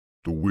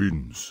The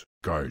winds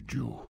guide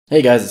you.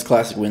 Hey guys, it's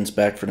Classic Wins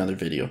back for another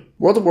video.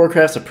 World of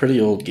Warcraft's a pretty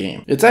old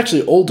game. It's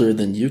actually older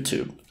than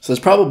YouTube. So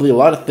there's probably a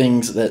lot of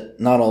things that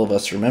not all of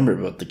us remember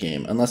about the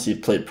game, unless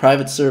you've played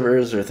private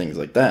servers or things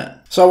like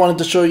that. So I wanted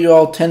to show you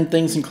all 10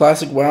 things in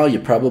Classic WoW you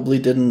probably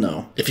didn't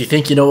know. If you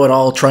think you know it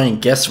all, try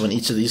and guess when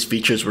each of these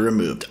features were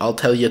removed. I'll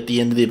tell you at the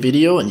end of the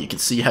video and you can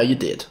see how you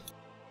did.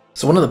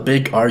 So one of the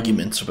big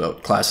arguments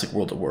about Classic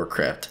World of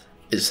Warcraft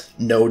is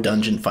no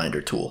dungeon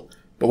finder tool.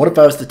 But what if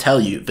I was to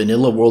tell you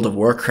vanilla World of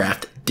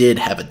Warcraft did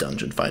have a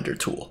dungeon finder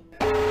tool?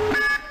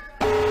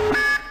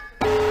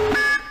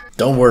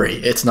 Don't worry,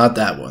 it's not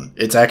that one.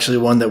 It's actually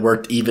one that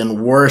worked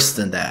even worse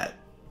than that.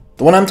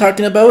 The one I'm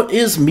talking about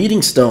is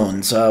meeting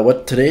stones.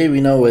 What today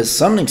we know as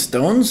summoning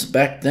stones.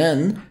 Back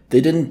then, they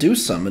didn't do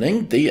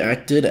summoning. They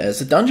acted as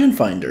a dungeon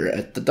finder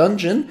at the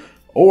dungeon,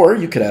 or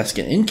you could ask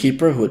an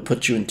innkeeper who would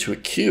put you into a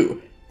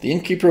queue. The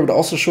innkeeper would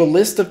also show a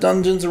list of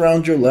dungeons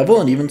around your level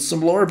and even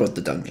some lore about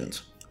the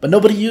dungeons. But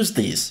nobody used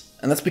these,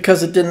 and that's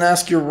because it didn't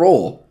ask your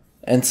role.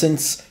 And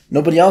since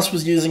nobody else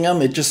was using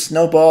them, it just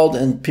snowballed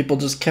and people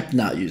just kept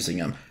not using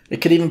them. It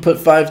could even put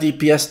 5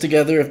 DPS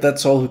together if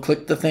that's all who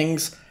clicked the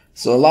things.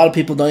 So a lot of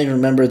people don't even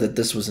remember that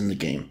this was in the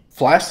game.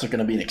 Flasks are going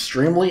to be an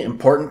extremely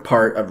important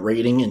part of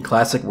raiding in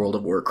Classic World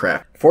of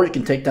Warcraft. Before you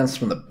can take down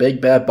some of the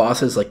big bad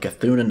bosses like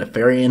Cthulhu and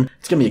Nefarian,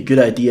 it's going to be a good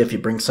idea if you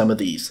bring some of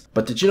these.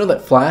 But did you know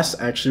that flasks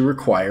actually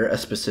require a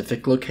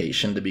specific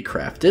location to be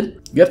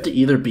crafted? You have to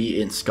either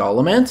be in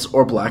Scholomance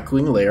or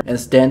Blackwing Lair and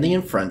standing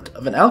in front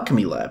of an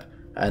alchemy lab.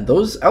 And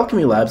those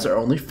alchemy labs are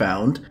only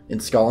found in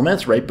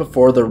Scholomance right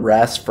before the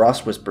Ras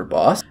Frostwhisper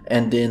boss,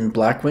 and in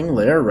Blackwing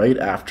Lair right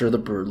after the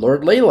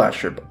Broodlord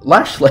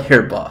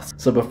Lashlayer boss.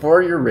 So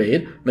before your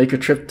raid, make a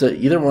trip to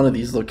either one of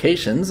these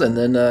locations and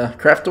then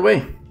craft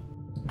away.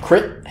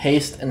 Crit,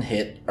 haste, and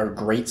hit are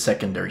great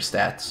secondary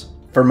stats.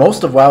 For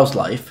most of WoW's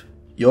life,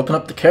 you open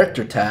up the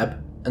character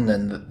tab and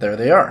then there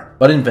they are.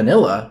 But in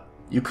vanilla,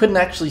 you couldn't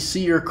actually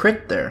see your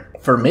crit there.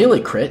 For melee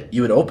crit,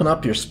 you would open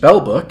up your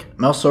spellbook,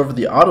 mouse over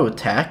the auto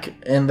attack,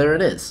 and there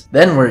it is.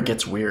 Then where it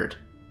gets weird.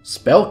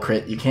 Spell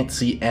crit you can't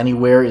see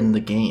anywhere in the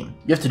game.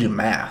 You have to do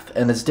math,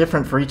 and it's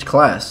different for each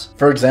class.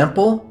 For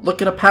example,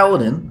 look at a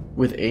paladin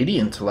with 80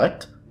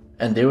 intellect,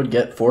 and they would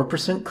get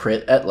 4%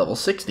 crit at level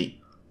 60.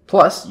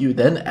 Plus, you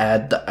then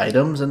add the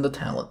items and the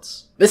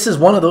talents. This is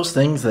one of those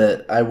things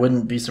that I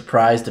wouldn't be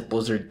surprised if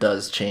Blizzard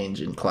does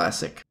change in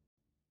Classic.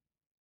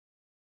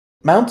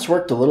 Mounts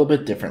worked a little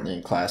bit differently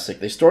in Classic.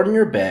 They stored in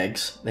your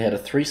bags, they had a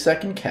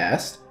 3-second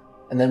cast,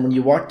 and then when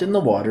you walked in the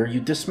water, you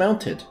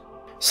dismounted.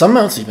 Some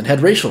mounts even had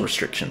racial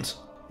restrictions.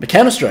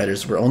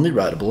 Mechanostriders were only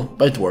rideable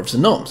by dwarves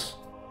and gnomes.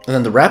 And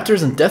then the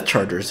raptors and death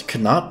chargers could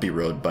not be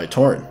rode by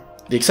tauren.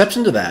 The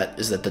exception to that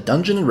is that the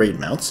dungeon and raid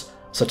mounts,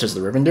 such as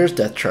the Rivendar's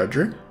death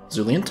charger,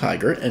 Zulian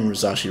tiger, and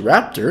Rizashi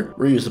raptor,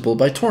 were usable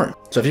by tauren.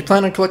 So if you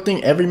plan on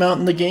collecting every mount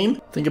in the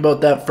game, think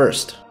about that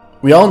first.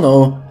 We all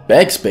know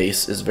bag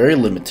space is very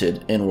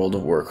limited in World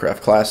of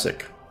Warcraft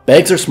Classic.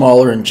 Bags are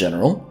smaller in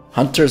general,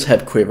 hunters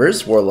have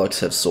quivers,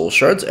 warlocks have soul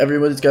shards,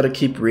 everybody's got to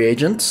keep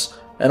reagents,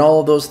 and all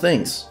of those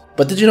things.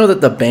 But did you know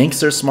that the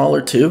banks are smaller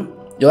too?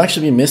 You'll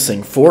actually be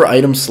missing 4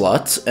 item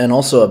slots and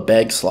also a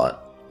bag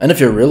slot. And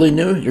if you're really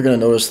new, you're going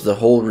to notice the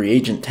whole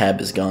reagent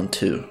tab is gone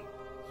too.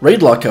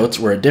 Raid lockouts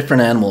were a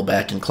different animal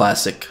back in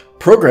Classic.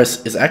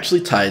 Progress is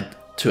actually tied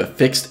to a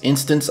fixed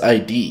instance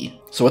ID.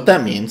 So what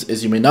that means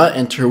is you may not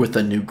enter with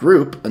a new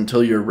group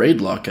until your raid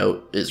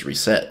lockout is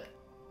reset.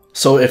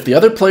 So if the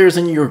other players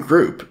in your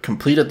group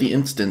completed the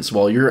instance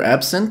while you're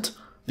absent,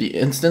 the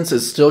instance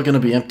is still going to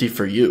be empty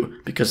for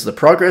you, because the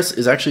progress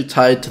is actually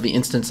tied to the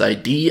instance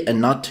ID and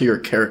not to your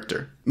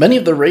character. Many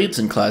of the raids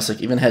in Classic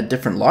even had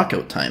different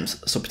lockout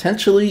times, so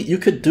potentially you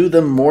could do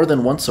them more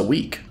than once a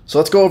week. So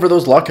let's go over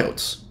those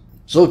lockouts.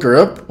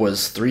 Zul'Gurub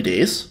was 3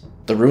 days.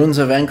 The Ruins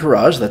of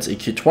Anchorage, that's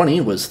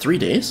AQ20, was 3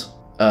 days.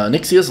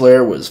 Nixia's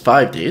Lair was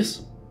 5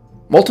 days.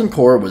 Molten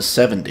Core was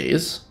 7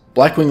 days.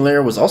 Blackwing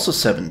Lair was also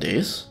 7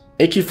 days.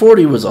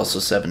 AQ40 was also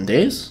 7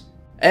 days.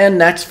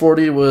 And Nax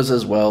 40 was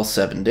as well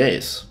 7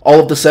 days. All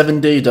of the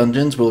 7-day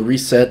dungeons will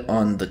reset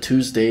on the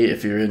Tuesday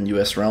if you're in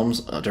US realms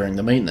during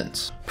the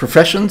maintenance.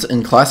 Professions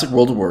in Classic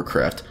World of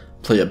Warcraft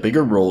play a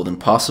bigger role than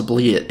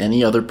possibly at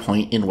any other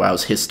point in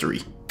WoW's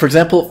history. For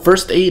example,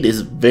 first aid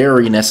is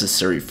very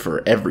necessary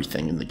for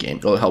everything in the game.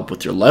 It'll help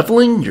with your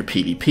leveling, your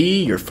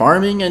PvP, your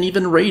farming, and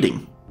even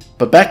raiding.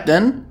 But back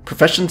then,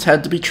 professions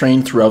had to be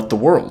trained throughout the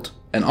world,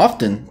 and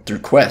often through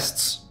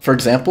quests. For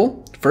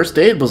example, first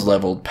aid was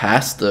leveled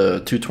past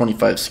the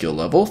 225 skill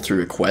level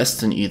through a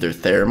quest in either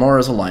Theramore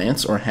as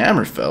Alliance or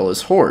Hammerfell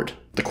as Horde.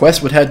 The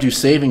quest would have you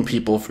saving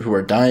people who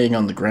are dying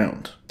on the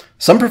ground.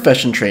 Some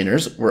profession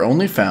trainers were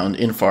only found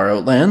in Far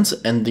Outlands,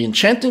 and the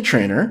enchanting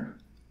trainer,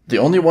 the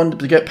only one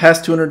to get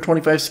past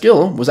 225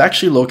 skill, was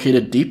actually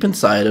located deep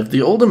inside of the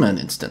Uldaman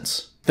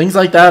instance. Things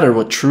like that are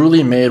what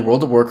truly made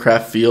World of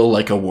Warcraft feel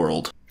like a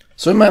world.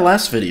 So in my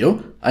last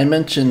video, I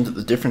mentioned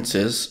the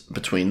differences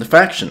between the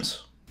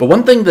factions. But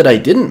one thing that I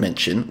didn't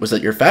mention was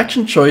that your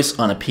faction choice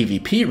on a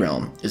PvP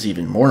realm is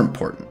even more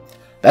important.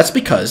 That's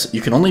because you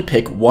can only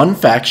pick one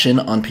faction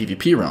on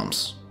PvP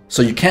realms.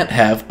 So you can't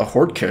have a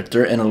Horde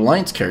character and an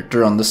Alliance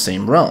character on the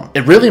same realm.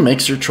 It really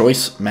makes your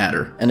choice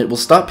matter, and it will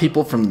stop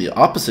people from the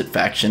opposite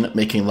faction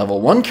making level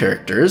 1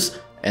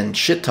 characters and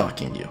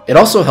shit-talking you. It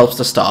also helps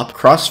to stop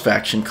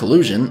cross-faction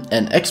collusion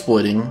and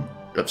exploiting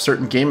of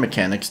certain game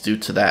mechanics due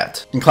to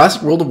that. In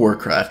classic World of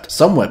Warcraft,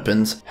 some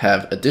weapons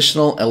have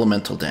additional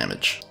elemental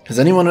damage. Has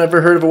anyone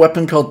ever heard of a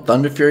weapon called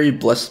Thunder Fury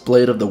Blessed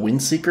Blade of the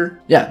Windseeker?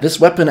 Yeah, this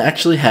weapon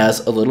actually has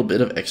a little bit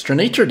of extra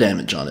nature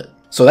damage on it.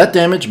 So that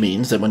damage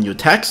means that when you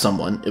attack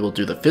someone, it will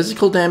do the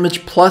physical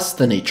damage plus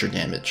the nature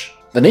damage.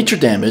 The nature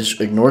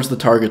damage ignores the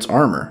target's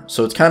armor,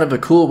 so it's kind of a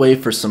cool way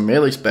for some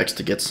melee specs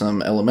to get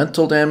some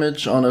elemental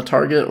damage on a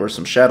target or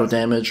some shadow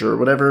damage or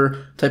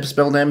whatever type of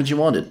spell damage you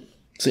wanted.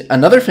 See,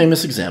 another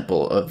famous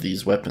example of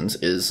these weapons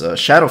is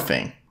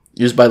Shadowfang,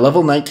 used by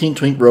level 19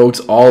 twink rogues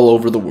all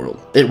over the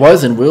world. It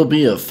was and will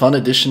be a fun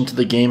addition to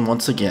the game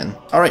once again.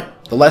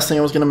 Alright, the last thing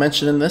I was going to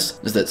mention in this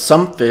is that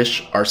some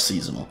fish are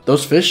seasonal.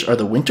 Those fish are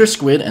the winter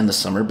squid and the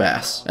summer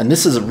bass. And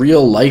this is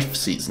real life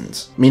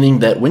seasons, meaning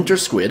that winter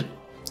squid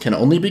can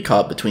only be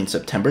caught between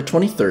September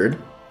 23rd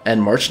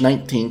and March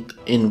 19th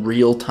in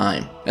real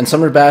time. And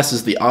summer bass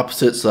is the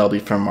opposite, so that'll be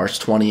from March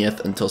 20th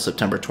until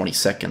September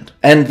 22nd.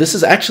 And this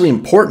is actually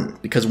important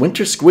because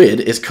winter squid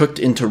is cooked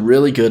into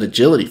really good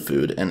agility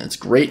food, and it's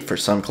great for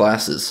some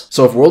classes.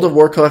 So if World of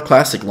Warcraft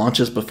Classic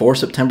launches before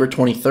September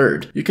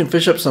 23rd, you can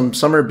fish up some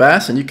summer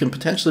bass and you can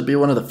potentially be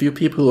one of the few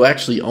people who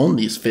actually own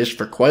these fish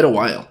for quite a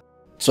while.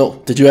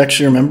 So, did you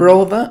actually remember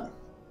all of that?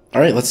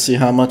 Alright, let's see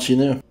how much you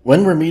knew.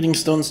 When were meeting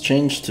stones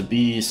changed to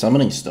be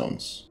summoning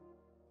stones?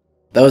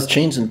 That was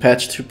changed in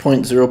patch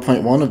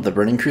 2.0.1 of the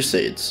Burning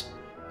Crusades.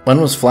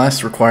 When was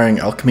flasks requiring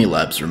alchemy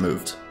labs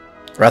removed?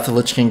 Wrath of the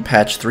Lich King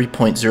patch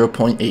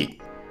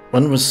 3.0.8.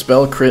 When was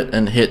spell crit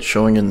and hit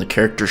showing in the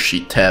character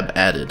sheet tab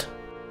added?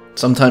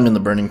 Sometime in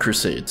the Burning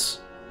Crusades.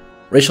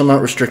 Racial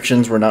mount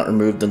restrictions were not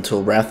removed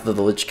until Wrath of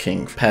the Lich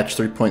King patch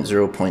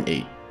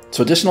 3.0.8.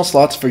 So additional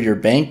slots for your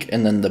bank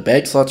and then the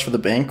bag slots for the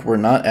bank were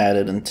not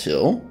added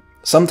until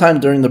sometime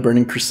during the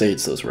Burning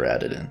Crusades those were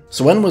added in.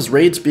 So when was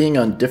raids being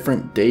on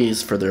different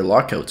days for their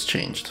lockouts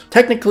changed?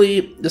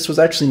 Technically, this was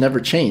actually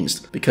never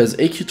changed, because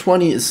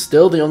AQ20 is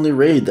still the only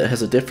raid that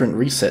has a different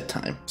reset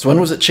time. So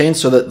when was it changed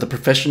so that the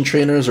profession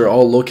trainers are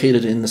all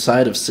located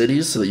inside of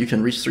cities so that you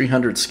can reach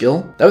 300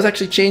 skill? That was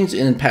actually changed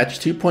in patch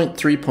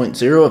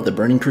 2.3.0 of the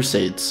Burning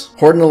Crusades.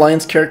 Horde and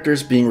Alliance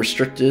characters being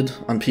restricted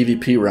on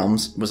PvP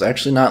realms was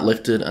actually not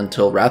lifted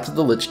until Wrath of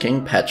the Lich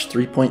King patch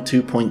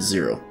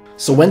 3.2.0.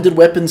 So when did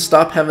weapons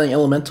stop having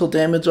elemental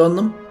damage on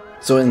them?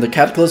 So in the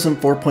Cataclysm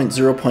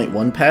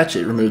 4.0.1 patch,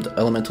 it removed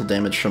elemental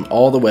damage from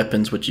all the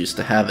weapons which used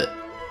to have it.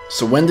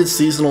 So when did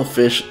seasonal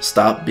fish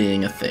stop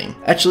being a thing?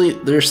 Actually,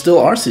 there still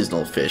are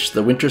seasonal fish.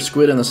 The winter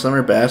squid and the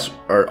summer bass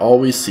are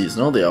always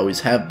seasonal, they always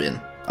have been.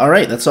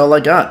 Alright, that's all I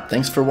got.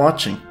 Thanks for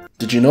watching.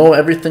 Did you know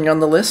everything on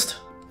the list?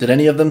 Did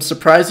any of them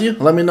surprise you?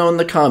 Let me know in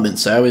the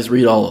comments, I always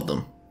read all of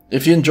them.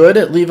 If you enjoyed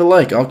it, leave a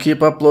like. I'll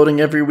keep uploading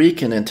every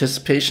week in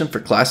anticipation for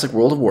Classic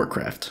World of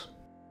Warcraft.